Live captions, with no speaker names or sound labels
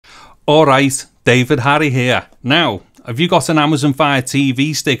Alright, David Harry here. Now, have you got an Amazon Fire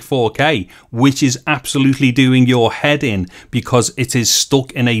TV Stick 4K which is absolutely doing your head in because it is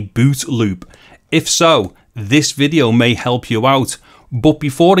stuck in a boot loop? If so, this video may help you out. But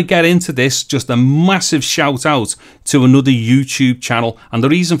before I get into this, just a massive shout out to another YouTube channel. And the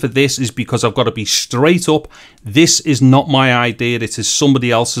reason for this is because I've got to be straight up. This is not my idea. It is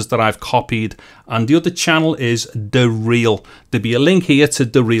somebody else's that I've copied. And the other channel is The Real. There'll be a link here to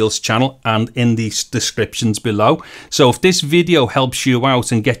The Real's channel and in the descriptions below. So if this video helps you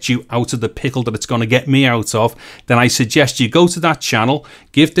out and gets you out of the pickle that it's going to get me out of, then I suggest you go to that channel,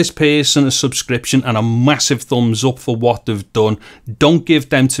 give this person a subscription and a massive thumbs up for what they've done. Don't give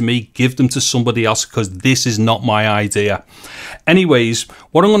them to me, give them to somebody else because this is not my idea. Anyways,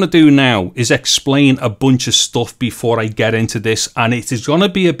 what I'm going to do now is explain a bunch of stuff before I get into this, and it is going to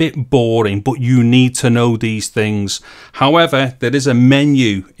be a bit boring, but you need to know these things. However, there is a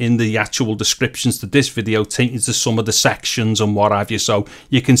menu in the actual descriptions to this video taking you to some of the sections and what have you, so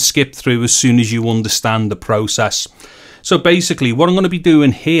you can skip through as soon as you understand the process. So basically what I'm going to be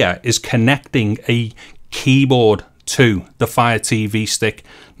doing here is connecting a keyboard to the Fire TV Stick.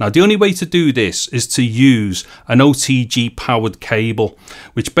 Now the only way to do this is to use an OTG powered cable,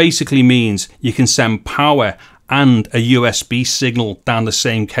 which basically means you can send power and a USB signal down the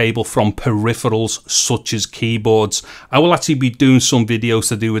same cable from peripherals such as keyboards. I will actually be doing some videos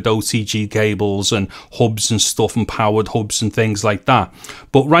to do with OTG cables and hubs and stuff and powered hubs and things like that.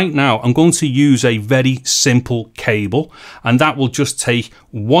 But right now I'm going to use a very simple cable, and that will just take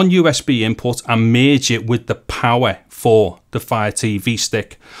one USB input and merge it with the power for the Fire TV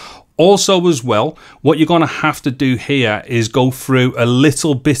Stick. Also as well, what you're going to have to do here is go through a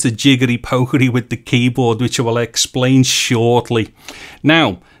little bit of jiggery pokery with the keyboard, which I will explain shortly.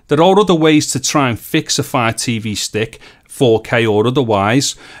 Now, there are other ways to try and fix a Fire TV Stick, 4K or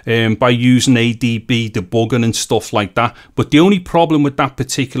otherwise, by using ADB debugging and stuff like that. But the only problem with that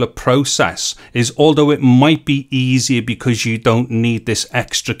particular process is, although it might be easier because you don't need this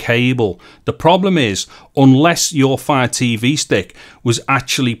extra cable, the problem is, unless your Fire TV Stick was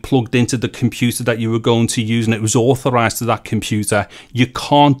actually plugged into the computer that you were going to use and it was authorized to that computer, you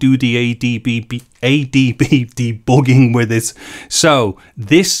can't do the ADB debugging with it. So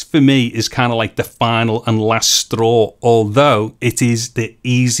this for me is kind of like the final and last straw, although it is the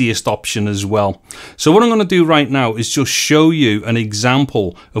easiest option as well. So what I'm going to do right now is just show you an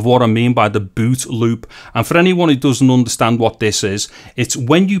example of what I mean by the boot loop. And for anyone who doesn't understand what this is, it's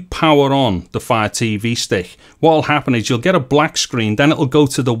when you power on the Fire TV Stick, what will happen is you'll get a black screen, then it'll go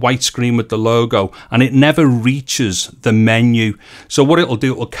to the white screen with the logo, and it never reaches the menu. So what it'll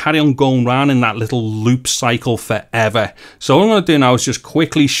do, it'll carry on going around in that little loop cycle forever. So what I'm going to do now is just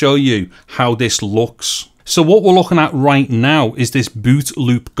quickly show you how this looks. So what we're looking at right now is this boot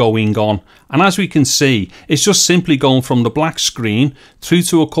loop going on, and as we can see, it's just simply going from the black screen through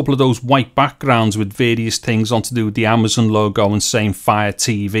to a couple of those white backgrounds with various things on to do with the Amazon logo and saying Fire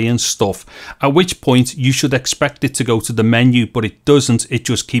TV and stuff, at which point you should expect it to go to the menu, but it doesn't. It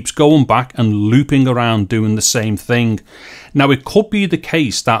just keeps going back and looping around doing the same thing. Now it could be the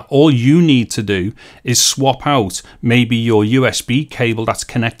case that all you need to do is swap out maybe your USB cable that's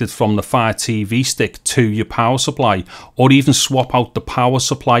connected from the Fire TV Stick to your power supply, or even swap out the power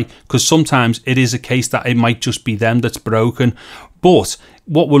supply, because sometimes it is a case that it might just be them that's broken. But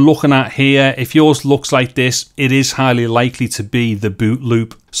what we're looking at here, if yours looks like this, it is highly likely to be the boot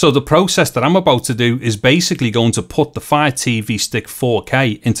loop. So the process that I'm about to do is basically going to put the Fire TV Stick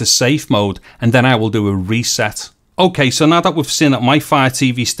 4K into safe mode, and then I will do a reset. Okay, so now that we've seen that my Fire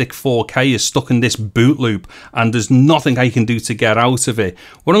TV Stick 4K is stuck in this boot loop and there's nothing I can do to get out of it,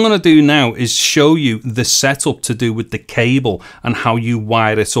 what I'm going to do now is show you the setup to do with the cable and how you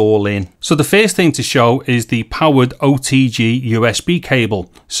wire it all in. So the first thing to show is the powered OTG USB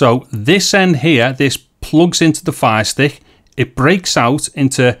cable. So this end here, this plugs into the Fire Stick. It breaks out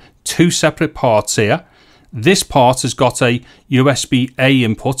into two separate parts here. This part has got a USB-A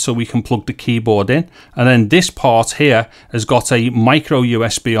input so we can plug the keyboard in, and then this part here has got a micro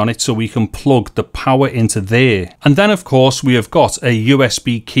USB on it so we can plug the power into there. And then of course we have got a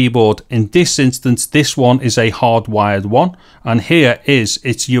USB keyboard. In this instance this one is a hardwired one, and here is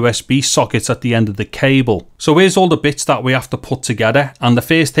its USB socket at the end of the cable. So here's all the bits that we have to put together, and the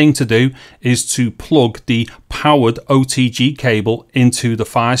first thing to do is to plug the powered OTG cable into the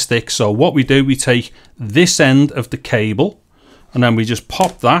Fire Stick. So what we do, we take this end of the cable and then we just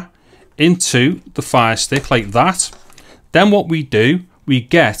pop that into the Fire Stick like that. Then what we do, we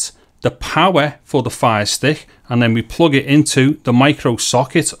get the power for the Fire Stick and then we plug it into the micro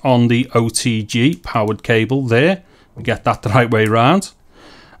socket on the OTG powered cable there. We get that the right way around.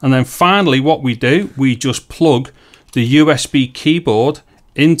 And then finally what we do, we just plug the USB keyboard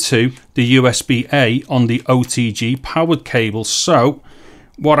into the USB-A on the OTG powered cable. So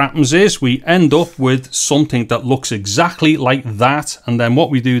what happens is we end up with something that looks exactly like that, and then what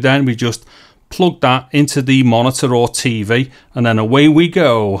we do then, we just plug that into the monitor or TV, and then away we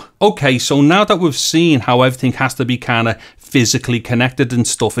go. Okay, so now that we've seen how everything has to be kind of physically connected and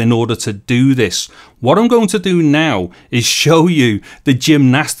stuff in order to do this, what I'm going to do now is show you the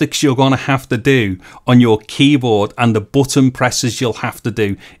gymnastics you're going to have to do on your keyboard and the button presses you'll have to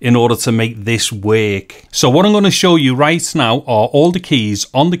do in order to make this work. So what I'm going to show you right now are all the keys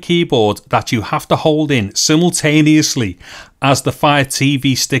on the keyboard that you have to hold in simultaneously as the Fire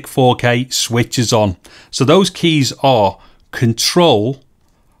TV Stick 4K switches on. So those keys are Control,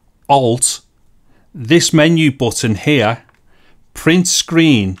 Alt, this menu button here, print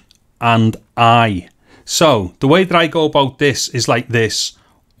screen, and I. So the way that I go about this is like this: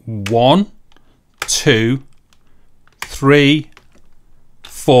 1, 2, 3,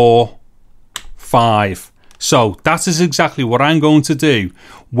 4, 5. So that is exactly what I'm going to do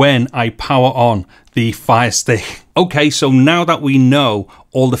when I power on the Fire Stick. Okay, so now that we know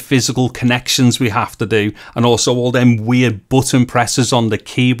all the physical connections we have to do and also all them weird button presses on the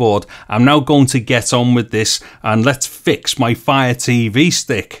keyboard, I'm now going to get on with this and let's fix my Fire TV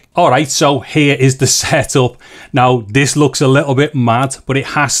Stick. Alright, so here is the setup. Now this looks a little bit mad, but it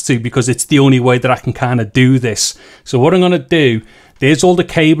has to because it's the only way that I can kind of do this. So what I'm going to do, there's all the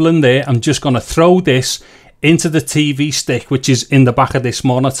cable in there. I'm just going to throw this into the TV stick, which is in the back of this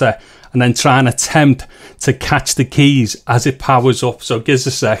monitor, and then try and attempt to catch the keys as it powers up. So give us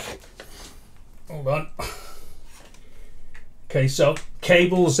a sec. Hold on. Okay, so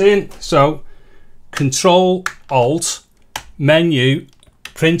cable's in. So Control, Alt, menu,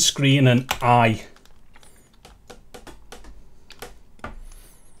 print screen, and I.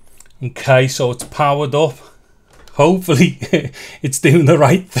 Okay, so it's powered up. Hopefully it's doing the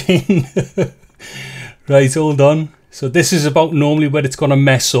right thing. Right, hold on. So this is about normally where it's going to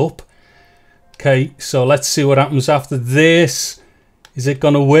mess up. Okay, so let's see what happens after this. Is it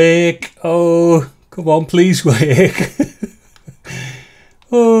going to work? Oh, come on, please work.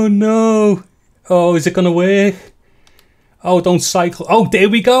 Oh no. Oh, is it going to work? Oh, don't cycle. Oh, there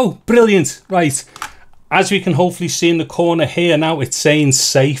we go. Brilliant. Right. As we can hopefully see in the corner here now, it's saying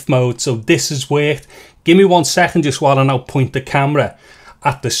safe mode. So this has worked. Give me 1 second just while I now point the camera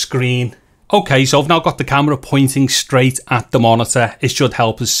at the screen. Okay, so I've now got the camera pointing straight at the monitor. It should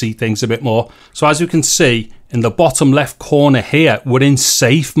help us see things a bit more. So as you can see in the bottom left corner here, we're in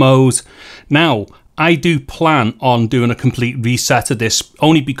safe mode. Now, I do plan on doing a complete reset of this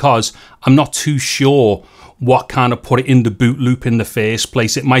only because I'm not too sure what kind of put it in the boot loop in the first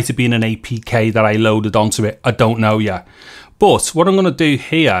place. It might have been an APK that I loaded onto it. I don't know yet. But what I'm going to do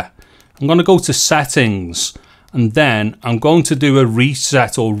here, I'm going to go to settings, and then I'm going to do a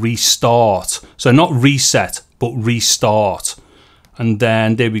reset or restart. So not reset, but restart. And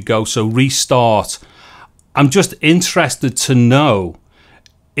then there we go. So restart. I'm just interested to know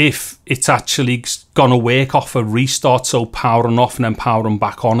if it's actually going to work off a restart. So powering off and then powering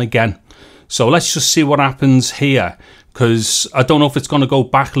back on again. So let's just see what happens here, because I don't know if it's going to go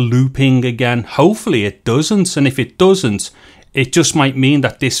back looping again. Hopefully it doesn't. And if it doesn't, it just might mean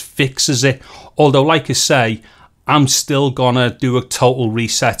that this fixes it. Although, like I say, I'm still gonna do a total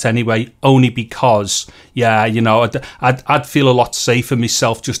reset anyway, only because, yeah, you know, I'd feel a lot safer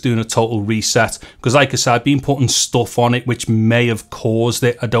myself just doing a total reset, because like I said, I've been putting stuff on it which may have caused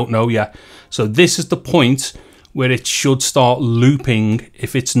it. I don't know yet. So this is the point where it should start looping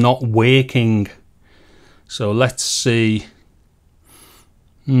if it's not working. So let's see.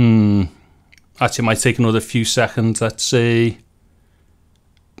 Actually, it might take another few seconds. Let's see.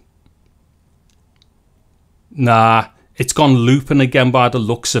 Nah, it's gone looping again by the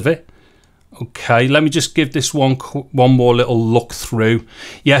looks of it. Okay, let me just give this one more little look through.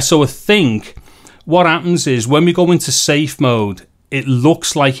 Yeah, so I think what happens is when we go into safe mode, it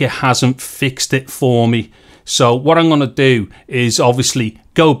looks like it hasn't fixed it for me. So what I'm going to do is obviously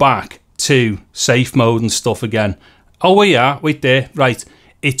go back to safe mode and stuff again. Oh yeah, wait there. Right,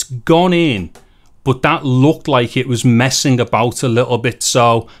 it's gone in, but that looked like it was messing about a little bit.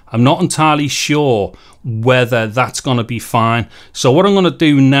 So I'm not entirely sure whether that's going to be fine. So what I'm going to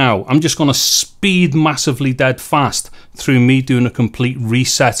do now, I'm just going to speed massively dead fast through me doing a complete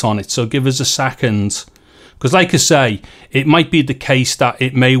reset on it. So give us a second, because like I say, it might be the case that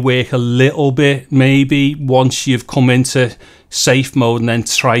it may work a little bit maybe once you've come into safe mode and then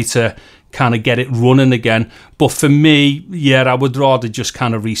try to kind of get it running again. But for me, yeah, I would rather just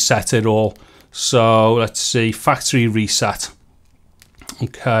kind of reset it all. So let's see, factory reset.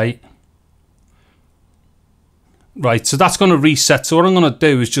 Okay. Right, so that's going to reset. So what I'm going to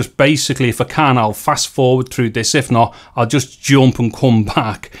do is just basically, if I can, I'll fast forward through this. If not, I'll just jump and come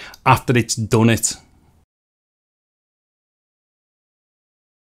back after it's done it.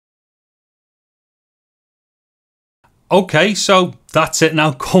 Okay, so that's it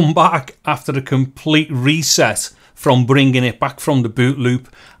now. Come back after a complete reset from bringing it back from the boot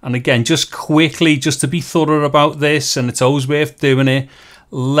loop. And again, just quickly, just to be thorough about this, and it's always worth doing it,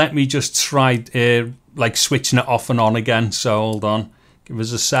 let me just try like switching it off and on again. So hold on, give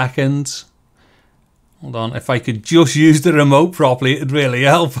us a second. Hold on, if I could just use the remote properly, it'd really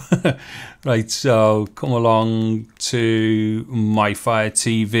help. Right, so come along to my Fire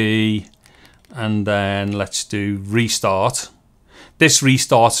TV, and then let's do restart. This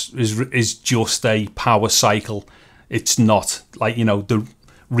restart is just a power cycle. It's not like, you know, the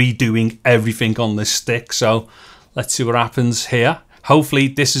redoing everything on this stick. So let's see what happens here. Hopefully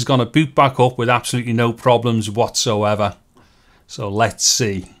this is going to boot back up with absolutely no problems whatsoever. So let's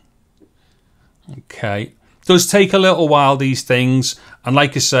see. Okay. It does take a little while, these things. And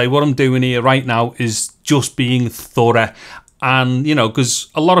like I say, what I'm doing here right now is just being thorough. And, you know,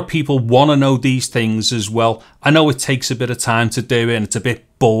 because a lot of people want to know these things as well. I know it takes a bit of time to do it and it's a bit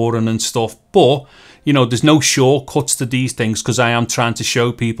boring and stuff. But, you know, there's no shortcuts to these things because I am trying to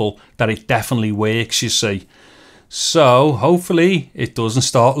show people that it definitely works, you see. So hopefully it doesn't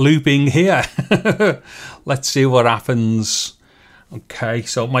start looping here. Let's see what happens. Okay,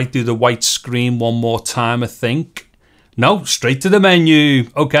 so it might do the white screen one more time, I think. No, straight to the menu.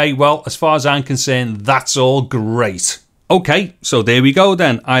 Okay, well, as far as I'm concerned, that's all great. Okay, so there we go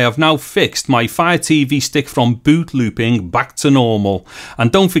then. I have now fixed my Fire TV stick from boot looping back to normal.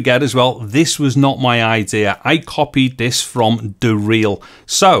 And don't forget as well, this was not my idea. I copied this from The Real.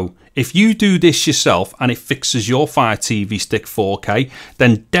 So if you do this yourself and it fixes your Fire TV stick 4K,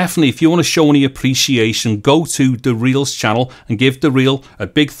 then definitely, if you want to show any appreciation, go to The Real's channel and give The Real a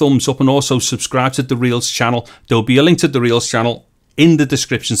big thumbs up, and also subscribe to The Real's channel. There'll be a link to The Real's channel in the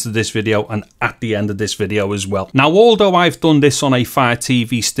descriptions to this video and at the end of this video as well. Now, although I've done this on a Fire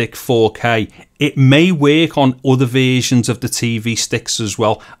TV stick 4K, it may work on other versions of the TV sticks as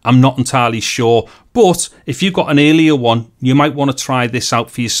well. I'm not entirely sure. But if you've got an earlier one, you might want to try this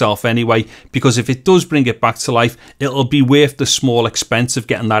out for yourself anyway, because if it does bring it back to life, it'll be worth the small expense of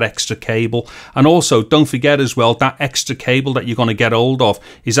getting that extra cable. And also, don't forget as well, that extra cable that you're going to get hold of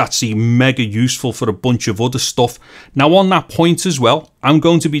is actually mega useful for a bunch of other stuff. Now, on that point as well, I'm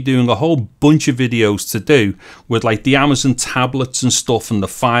going to be doing a whole bunch of videos to do with like the Amazon tablets and stuff and the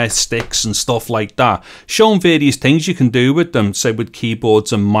Fire sticks and stuff like that, showing various things you can do with them, say with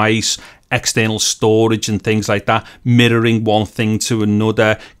keyboards and mice, external storage and things like that, mirroring one thing to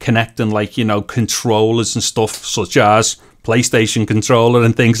another, connecting like, you know, controllers and stuff such as PlayStation controller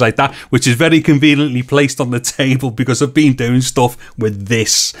and things like that, which is very conveniently placed on the table because I've been doing stuff with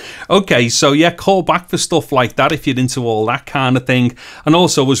this. Okay, so yeah, call back for stuff like that if you're into all that kind of thing. And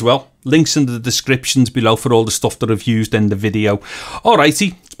also as well, links in the descriptions below for all the stuff that I've used in the video.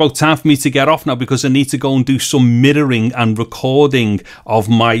 Alrighty, it's about time for me to get off now because I need to go and do some mirroring and recording of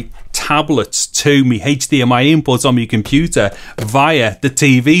my tablets to my HDMI inputs on my computer via the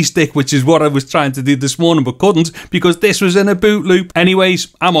TV stick, which is what I was trying to do this morning but couldn't because this was in a boot loop.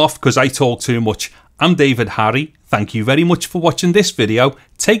 Anyways, I'm off because I talk too much. I'm David Harry. Thank you very much for watching this video.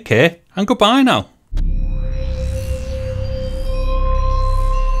 Take care and goodbye now.